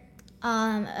skirt,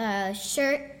 a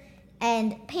shirt,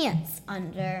 and pants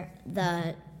under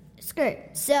the skirt.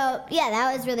 So, yeah,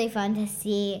 that was really fun to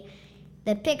see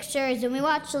the pictures, and we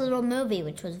watched a little movie,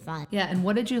 which was fun. Yeah, and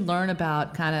what did you learn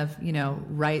about kind of,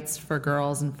 rights for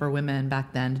girls and for women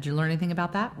back then? Did you learn anything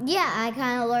about that? Yeah, I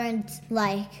kind of learned,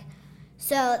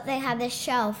 so they had this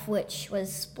shelf which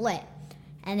was split,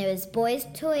 and it was boys'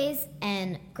 toys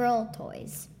and girl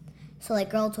toys. So,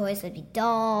 girl toys would be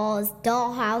dolls,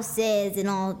 doll houses, and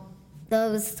all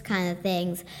those kind of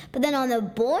things. But then on the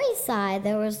boys' side,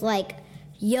 there was,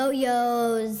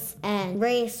 yo-yos and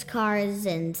race cars.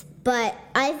 But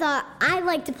I thought I'd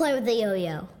like to play with the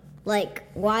yo-yo. Why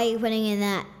are you putting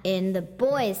that in the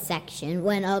boys' section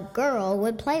when a girl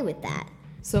would play with that?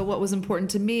 So what was important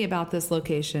to me about this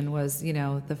location was,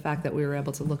 the fact that we were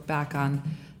able to look back on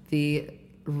the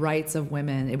rights of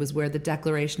women. It was where the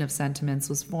Declaration of Sentiments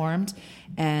was formed,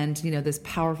 and this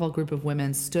powerful group of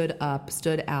women stood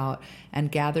out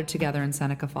and gathered together in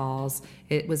Seneca Falls.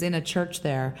 It was in a church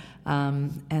there,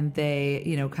 and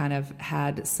they kind of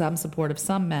had some support of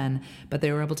some men, but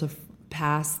they were able to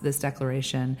pass this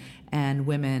declaration, and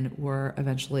women were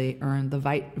eventually earned the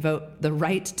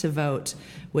right to vote,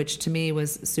 which to me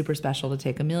was super special to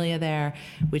take Amelia there.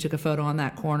 We took a photo on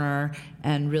that corner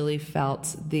and really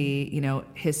felt the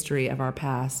history of our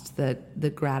past, the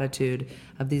gratitude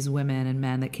of these women and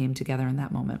men that came together in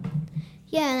that moment.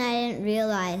 Yeah, and I didn't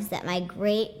realize that my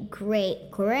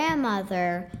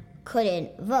great-great-grandmother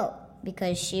couldn't vote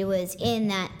because she was in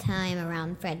that time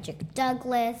around Frederick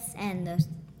Douglass and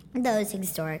those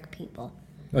historic people.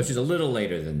 Oh, she's a little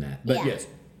later than that. But yes,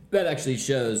 that actually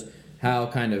shows how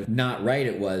kind of not right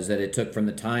it was that it took from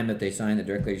the time that they signed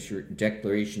the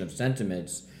Declaration of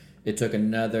Sentiments it took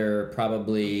another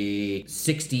probably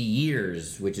 60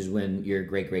 years, which is when your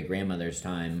great-great-grandmother's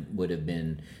time would have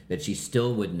been, that she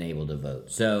still wouldn't able to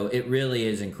vote. So it really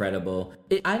is incredible.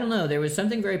 I don't know, there was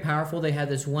something very powerful. They had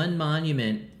this one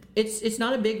monument. It's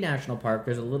not a big national park.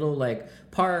 There's a little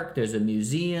park. There's a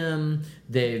museum.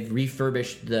 They've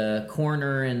refurbished the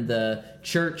corner and the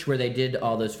church where they did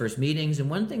all those first meetings. And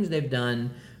one of the things they've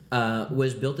done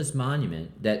was built this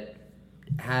monument that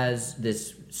has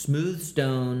this smooth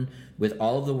stone with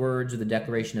all of the words of the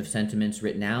Declaration of Sentiments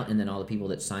written out, and then all the people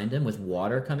that signed them with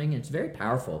water coming. It's very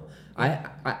powerful.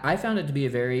 I found it to be a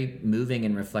very moving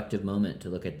and reflective moment to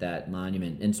look at that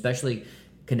monument, and especially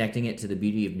connecting it to the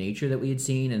beauty of nature that we had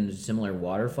seen and a similar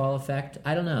waterfall effect.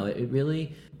 I don't know. It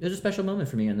was a special moment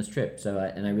for me on this trip. So,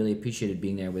 and I really appreciated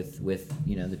being there with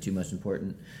the two most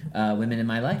important women in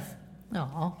my life.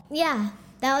 Aw. Yeah,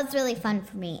 that was really fun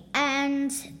for me.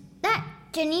 And that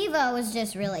Geneva was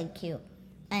just really cute.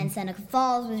 And Seneca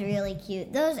Falls was really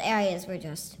cute. Those areas were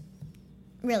just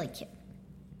really cute.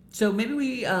 So maybe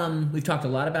we've talked a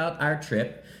lot about our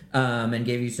trip. And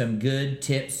gave you some good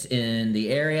tips in the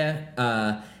area,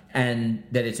 and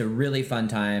that it's a really fun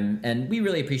time. And we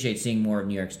really appreciate seeing more of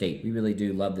New York State. We really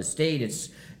do love the state.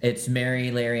 It's Mary,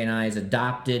 Larry, and I's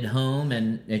adopted home,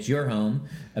 and it's your home,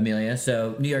 Amelia.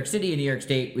 So New York City and New York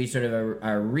State, we sort of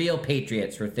are real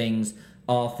patriots for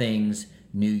all things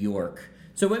New York.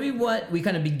 So maybe we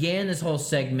kind of began this whole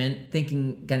segment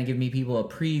thinking, kind of give me people a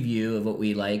preview of what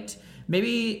we liked.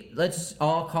 Maybe let's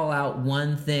all call out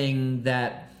one thing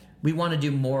that we want to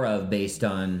do more of based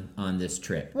on this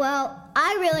trip. Well,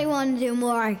 I really want to do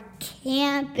more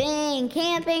camping,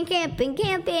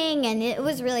 and it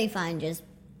was really fun just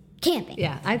camping.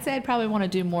 Yeah, I'd say I'd probably want to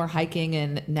do more hiking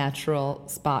in natural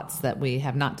spots that we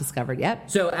have not discovered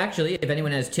yet. So actually, if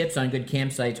anyone has tips on good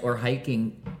campsites or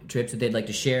hiking trips that they'd like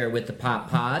to share with the Pop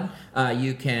Pod,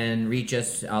 you can reach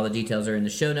us. All the details are in the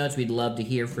show notes. We'd love to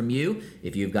hear from you.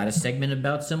 If you've got a segment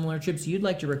about similar trips you'd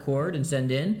like to record and send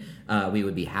in, we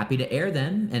would be happy to air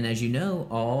them. And as you know,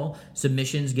 all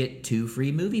submissions get 2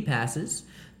 free movie passes.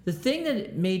 The thing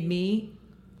that made me,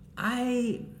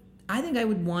 I think I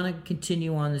would want to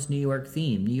continue on this New York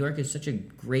theme. New York is such a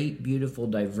great, beautiful,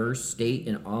 diverse state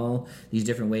in all these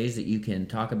different ways that you can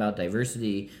talk about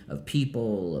diversity of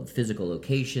people, of physical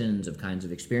locations, of kinds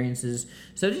of experiences.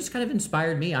 So it just kind of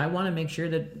inspired me. I want to make sure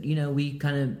that, we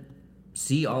kind of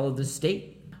see all of the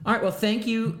state. All right, well, thank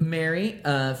you, Mary,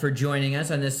 for joining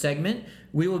us on this segment.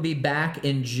 We will be back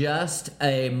in just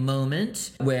a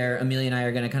moment where Amelia and I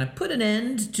are going to kind of put an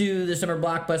end to the summer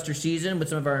blockbuster season with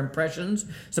some of our impressions,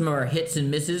 some of our hits and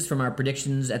misses from our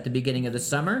predictions at the beginning of the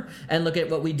summer, and look at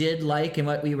what we did like and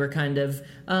what we were kind of,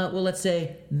 let's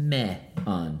say, meh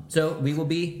on. So we will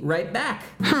be right back.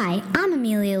 Hi, I'm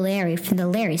Amelia Larry from the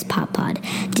Larry's Pop Pod.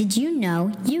 Did you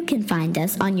know you can find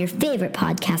us on your favorite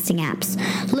podcasting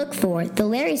apps? Look for the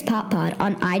Larry's Pop Pod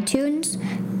on iTunes,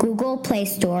 Google Play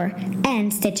Store, and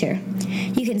Stitcher.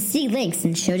 You can see links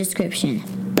in the show description.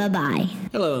 Bye-bye.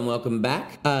 Hello and welcome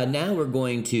back. Now we're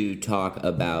going to talk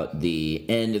about the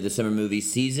end of the summer movie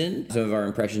season, some of our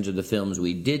impressions of the films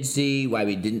we did see, why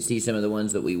we didn't see some of the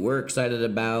ones that we were excited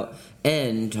about,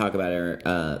 and talk about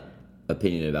our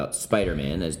opinion about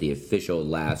Spider-Man as the official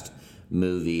last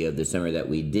movie of the summer that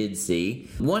we did see.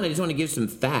 One, I just want to give some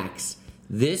facts.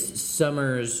 This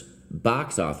summer's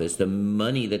box office, the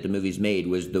money that the movies made,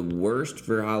 was the worst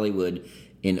for Hollywood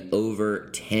in over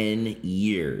 10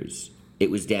 years. It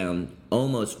was down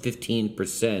almost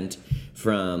 15%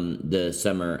 from the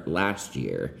summer last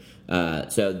year.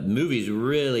 So movies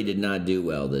really did not do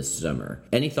well this summer.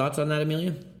 Any thoughts on that,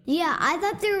 Amelia? Yeah, I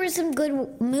thought there were some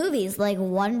good movies like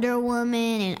Wonder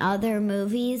Woman and other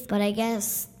movies, but I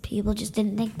guess people just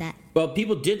didn't think that. Well,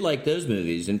 people did like those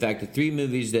movies. In fact, the 3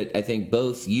 movies that I think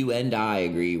both you and I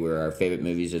agree were our favorite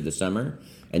movies of the summer,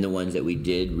 and the ones that we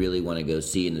did really want to go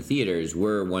see in the theaters,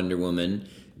 were Wonder Woman,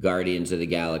 Guardians of the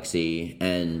Galaxy,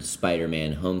 and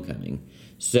Spider-Man Homecoming.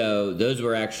 So those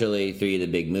were actually 3 of the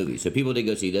big movies. So people did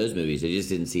go see those movies. They just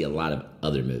didn't see a lot of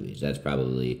other movies. That's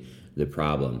probably the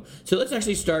problem. So let's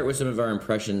actually start with some of our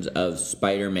impressions of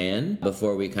Spider-Man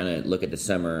before we kind of look at the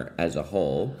summer as a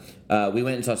whole. We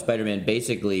went and saw Spider-Man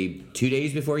basically 2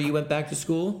 days before you went back to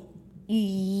school.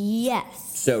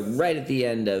 Yes. So right at the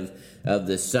end of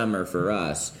the summer for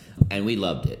us, and we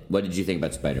loved it. What did you think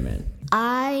about Spider-Man?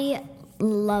 I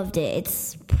loved it.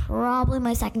 It's probably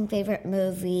my second favorite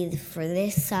movie for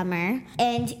this summer,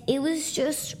 and it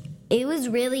was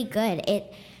really good.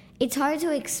 It's hard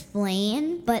to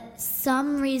explain, but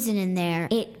some reason in there,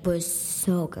 it was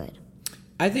so good.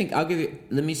 I think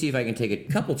let me see if I can take a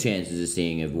couple chances of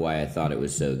seeing of why I thought it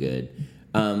was so good.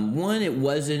 One, it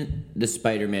wasn't the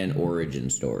Spider-Man origin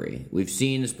story. We've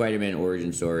seen the Spider-Man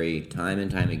origin story time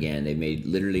and time again. They've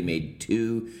literally made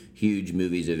 2 huge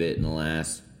movies of it in the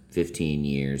last 15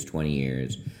 years, 20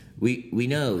 years. We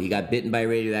know he got bitten by a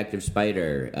radioactive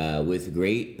spider. With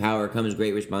great power comes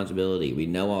great responsibility. We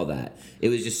know all that. It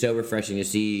was just so refreshing to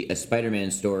see a Spider-Man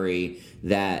story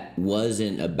that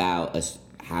wasn't about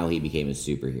how he became a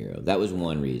superhero. That was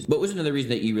one reason. What was another reason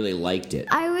that you really liked it?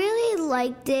 I really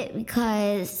liked it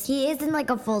because he isn't like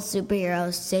a full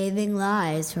superhero saving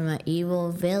lives from an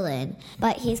evil villain,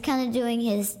 but he's kind of doing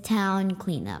his town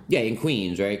cleanup. Yeah, in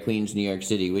Queens, right? Queens, New York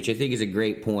City, which I think is a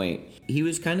great point. He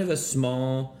was kind of a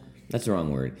small... That's the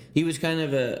wrong word. He was kind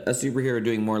of a superhero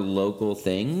doing more local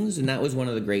things, and that was one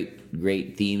of the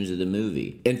great themes of the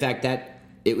movie. In fact,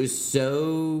 it was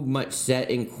so much set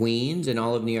in Queens and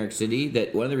all of New York City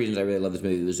that one of the reasons I really love this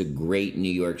movie, it was a great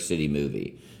New York City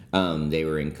movie. They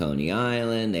were in Coney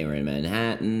Island, they were in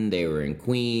Manhattan, they were in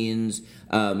Queens.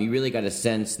 You really got a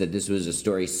sense that this was a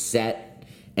story set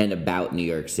and about New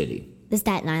York City. The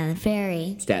Staten Island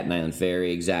Ferry. Staten Island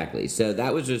Ferry, exactly. So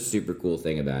that was a super cool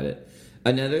thing about it.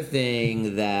 Another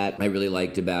thing that I really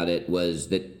liked about it was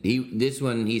that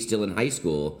he's still in high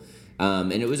school,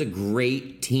 and it was a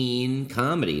great teen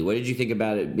comedy. What did you think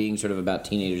about it being sort of about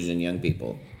teenagers and young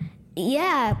people?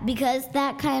 Yeah, because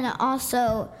that kind of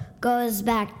also goes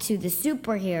back to the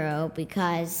superhero,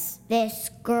 because this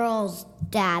girl's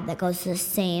dad that goes to the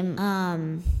same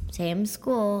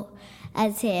school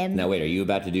as him. Now wait, are you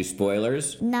about to do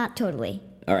spoilers? Not totally.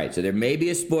 All right, so there may be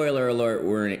a spoiler alert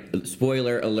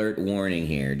warning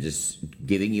here. Just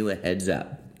giving you a heads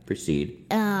up. Proceed.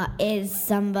 Is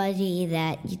somebody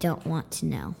that you don't want to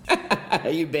know.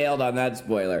 You bailed on that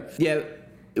spoiler. Yeah,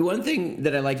 one thing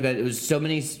that I liked about it was so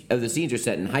many of the scenes are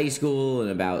set in high school and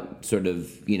about sort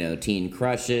of, teen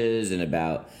crushes and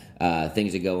about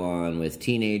things that go on with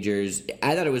teenagers.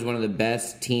 I thought it was one of the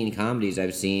best teen comedies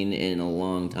I've seen in a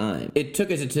long time. It took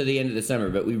us until the end of the summer,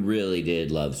 but we really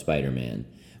did love Spider-Man.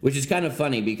 Which is kind of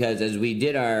funny because as we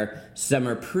did our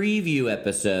summer preview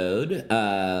episode,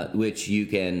 which you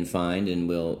can find and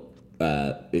will,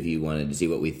 if you wanted to see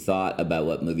what we thought about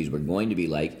what movies were going to be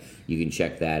like, you can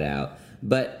check that out.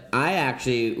 But I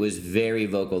actually was very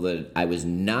vocal that I was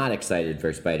not excited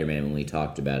for Spider-Man when we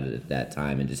talked about it at that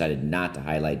time and decided not to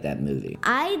highlight that movie.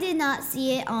 I did not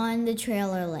see it on the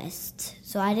trailer list,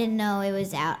 so I didn't know it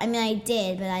was out. I mean, I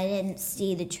did, but I didn't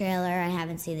see the trailer. I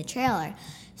haven't seen the trailer.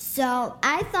 So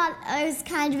I thought I was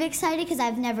kind of excited because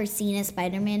I've never seen a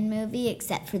Spider-Man movie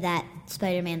except for that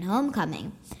Spider-Man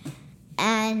Homecoming.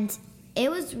 And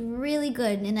it was really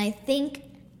good. And I think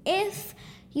if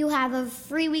you have a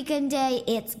free weekend day,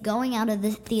 it's going out of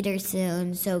the theater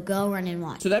soon. So go run and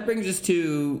watch. So that brings us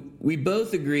to, we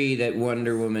both agree that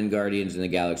Wonder Woman, Guardians of the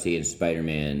Galaxy, and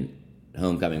Spider-Man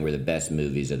Homecoming were the best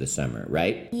movies of the summer,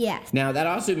 right? Yes. Now that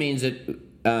also means that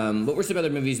what were some other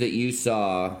movies that you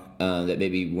saw that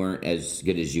maybe weren't as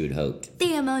good as you had hoped? The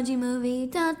Emoji Movie.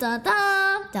 Da, da,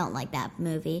 da. Don't like that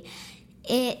movie.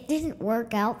 It didn't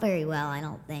work out very well, I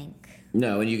don't think.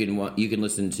 No, and you can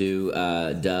listen to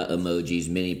Duh Emoji's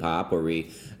Mini Pop, where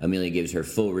Amelia gives her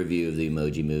full review of the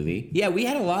Emoji Movie. Yeah, we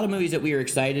had a lot of movies that we were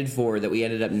excited for that we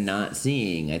ended up not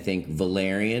seeing. I think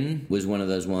Valerian was one of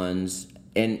those ones.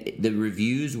 And the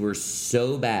reviews were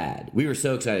so bad. We were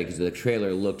so excited because the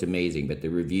trailer looked amazing, but the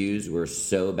reviews were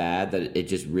so bad that it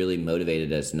just really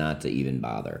motivated us not to even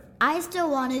bother. I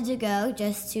still wanted to go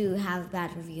just to have a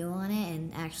bad review on it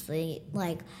and actually,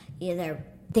 either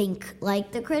think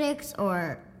like the critics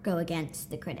or go against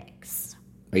the critics.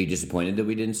 Are you disappointed that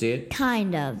we didn't see it?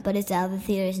 Kind of, but it's out of the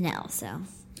theaters now, so.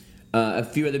 A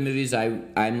few other movies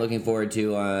I'm looking forward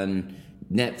to on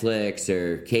Netflix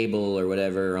or cable or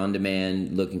whatever, on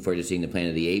demand. Looking forward to seeing the Planet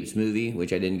of the Apes movie,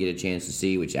 which I didn't get a chance to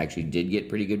see, which actually did get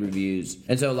pretty good reviews.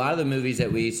 And so a lot of the movies that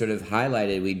we sort of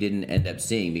highlighted, we didn't end up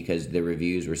seeing because the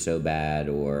reviews were so bad.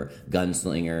 Or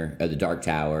Gunslinger, or The Dark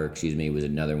Tower, was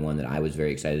another one that I was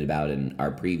very excited about in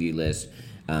our preview list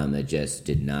that just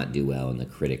did not do well, and the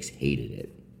critics hated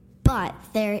it. But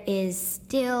there is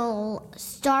still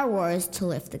Star Wars to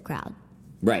lift the crowd.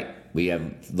 Right. We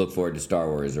look forward to Star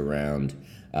Wars around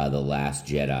The Last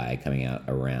Jedi coming out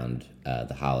around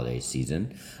the holiday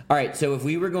season. All right, so if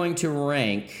we were going to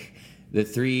rank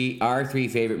our three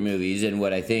favorite movies and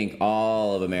what I think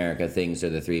all of America thinks are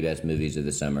the 3 best movies of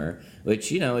the summer, which,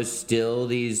 is still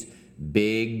these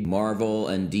big Marvel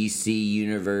and DC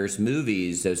universe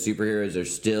movies, so superheroes are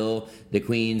still the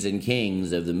queens and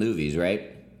kings of the movies,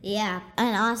 right? Yeah,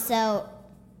 and also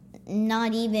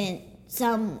not even...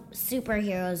 Some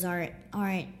superheroes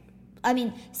aren't I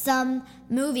mean, some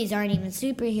movies aren't even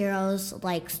superheroes,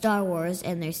 like Star Wars,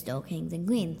 and they're still kings and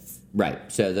queens. Right.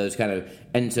 So those kind of,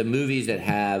 and so movies that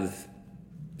have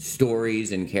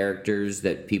stories and characters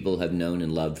that people have known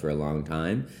and loved for a long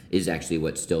time is actually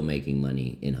what's still making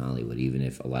money in Hollywood, even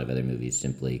if a lot of other movies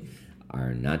simply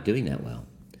are not doing that well,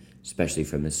 especially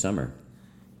from this summer.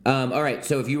 All right.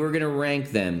 So if you were going to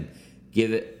rank them,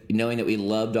 knowing that we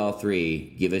loved all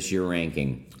three, give us your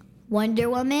ranking.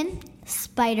 Wonder Woman,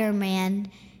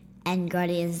 Spider-Man, and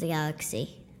Guardians of the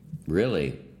Galaxy.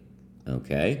 Really?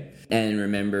 Okay. And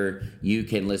remember, you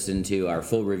can listen to our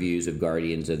full reviews of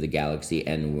Guardians of the Galaxy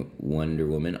and Wonder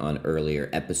Woman on earlier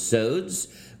episodes,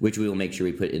 which we will make sure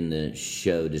we put in the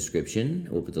show description.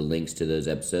 We'll put the links to those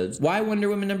episodes. Why Wonder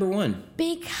Woman number 1?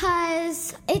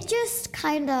 Because it just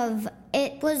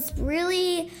it was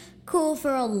really cool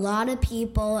for a lot of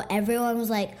people. Everyone was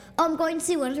like, oh, I'm going to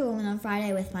see Wonder Woman on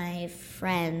Friday with my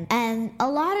friend. And a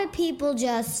lot of people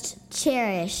just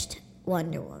cherished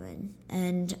Wonder Woman.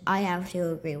 And I have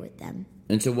to agree with them.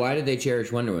 And so why did they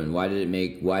cherish Wonder Woman?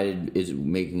 Is it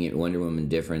making it Wonder Woman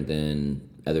different than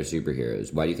other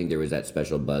superheroes? Why do you think there was that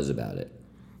special buzz about it?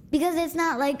 Because it's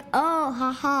not like, oh,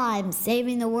 haha, I'm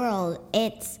saving the world.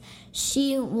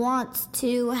 She wants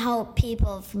to help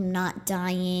people from not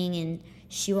dying, and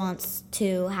she wants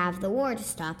to have the war to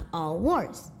stop all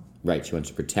wars. Right, she wants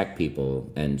to protect people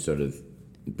and sort of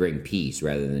bring peace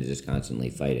rather than just constantly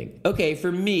fighting. Okay,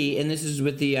 for me, and this is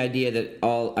with the idea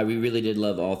that we really did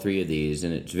love all three of these,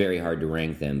 and it's very hard to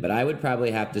rank them, but I would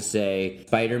probably have to say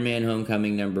Spider-Man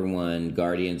Homecoming number 1,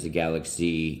 Guardians of the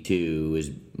Galaxy 2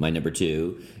 is my number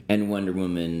 2, and Wonder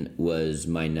Woman was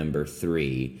my number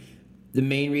 3. The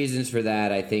main reasons for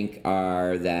that, I think,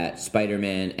 are that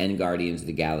Spider-Man and Guardians of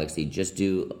the Galaxy just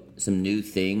do some new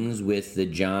things with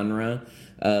the genre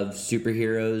of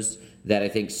superheroes that I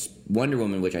think Wonder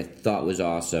Woman, which I thought was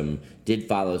awesome, did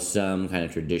follow some kind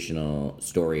of traditional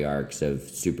story arcs of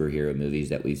superhero movies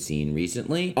that we've seen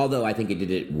recently. Although I think it did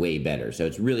it way better. So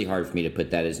it's really hard for me to put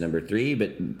that as number 3,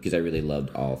 but because I really loved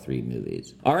all 3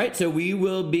 movies. All right, so we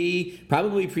will be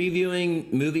probably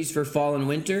previewing movies for fall and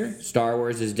winter. Star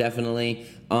Wars is definitely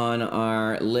on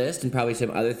our list, and probably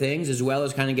some other things, as well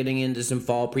as kind of getting into some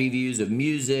fall previews of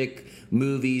music,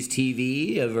 movies,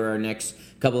 TV over our next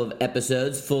couple of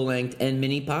episodes, full-length and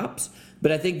mini-pops.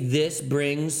 But I think this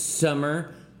brings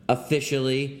summer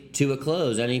officially to a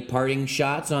close. Any parting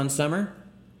shots on summer?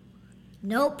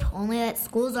 Nope, only that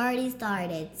school's already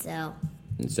started, so.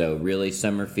 And so really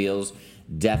summer feels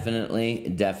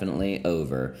definitely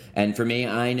over. And for me,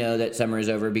 I know that summer is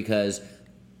over because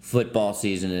football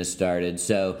season has started.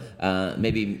 So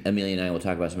maybe Amelia and I will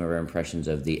talk about some of our impressions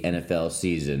of the NFL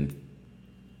season.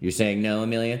 You're saying no,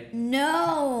 Amelia?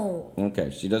 No.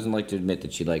 Okay, she doesn't like to admit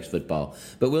that she likes football.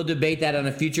 But we'll debate that on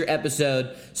a future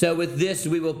episode. So with this,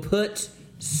 we will put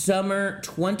summer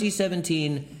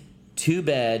 2017 to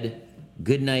bed.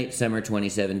 Good night, summer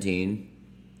 2017.